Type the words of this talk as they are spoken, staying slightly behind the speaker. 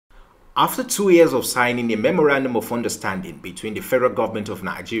After 2 years of signing a memorandum of understanding between the federal government of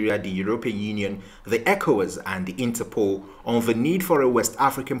Nigeria, the European Union, the ECOWAS, and the Interpol on the need for a West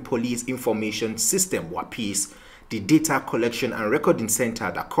African Police Information System (WAPIS), the Data Collection and Recording Center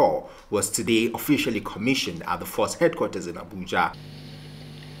 (DACOR) was today officially commissioned at the force headquarters in Abuja.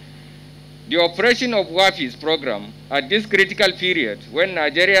 The operation of WAPIS program at this critical period when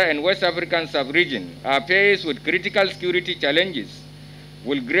Nigeria and West African sub-region are faced with critical security challenges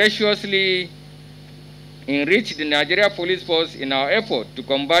will graciously enrich the Nigeria Police Force in our effort to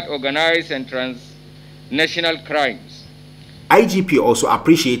combat organized and transnational crimes. IGP also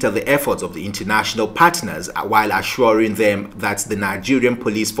appreciated the efforts of the international partners while assuring them that the Nigerian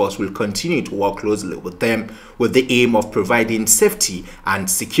Police Force will continue to work closely with them with the aim of providing safety and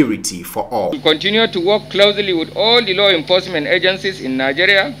security for all. We continue to work closely with all the law enforcement agencies in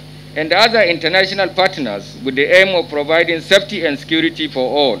Nigeria and other international partners with the aim of providing safety and security for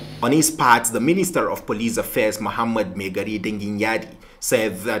all. On his part, the Minister of Police Affairs, Muhammad Megari Denginyadi,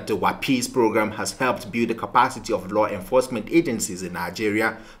 said that the WAPIS program has helped build the capacity of law enforcement agencies in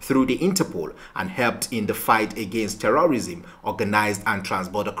Nigeria through the Interpol and helped in the fight against terrorism, organized and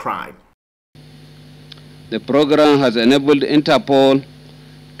transborder crime. The program has enabled Interpol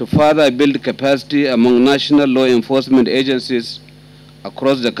to further build capacity among national law enforcement agencies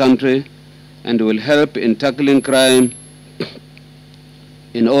across the country and will help in tackling crime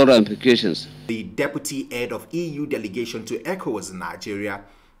in all ramifications. The deputy head of EU delegation to ECOWAS in Nigeria,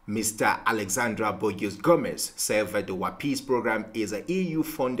 Mr. Alexandra Bogios Gomez, said that the WAPIS program is an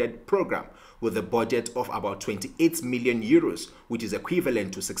EU-funded program with a budget of about 28 million euros, which is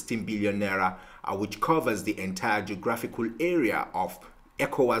equivalent to 16 billion naira, which covers the entire geographical area of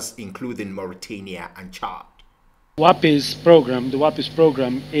ECOWAS, including Mauritania and Chad. The WAPIS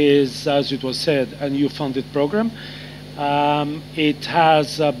program is, as it was said, a new funded program. It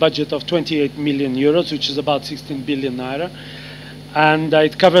has a budget of 28 million euros, which is about 16 billion naira, and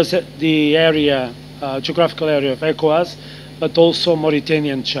it covers the area, geographical area of ECOWAS, but also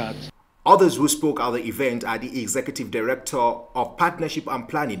Mauritania and Chad. Others who spoke at the event are the Executive Director of Partnership and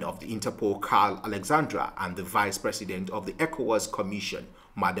Planning of the Interpol, Carl Alexandra, and the Vice President of the ECOWAS Commission,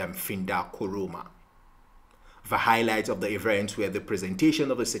 Madam Finda Koroma. The highlights of the event were the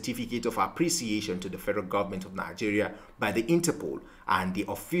presentation of the Certificate of Appreciation to the Federal Government of Nigeria by the Interpol and the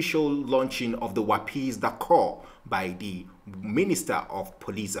official launching of the WAPIS DACOR by the Minister of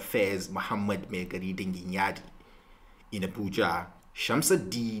Police Affairs, Muhammad Megari Denginyadi. In Abuja,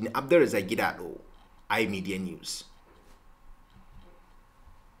 Shamsuddin Abdurrazak Gidado, iMedia News.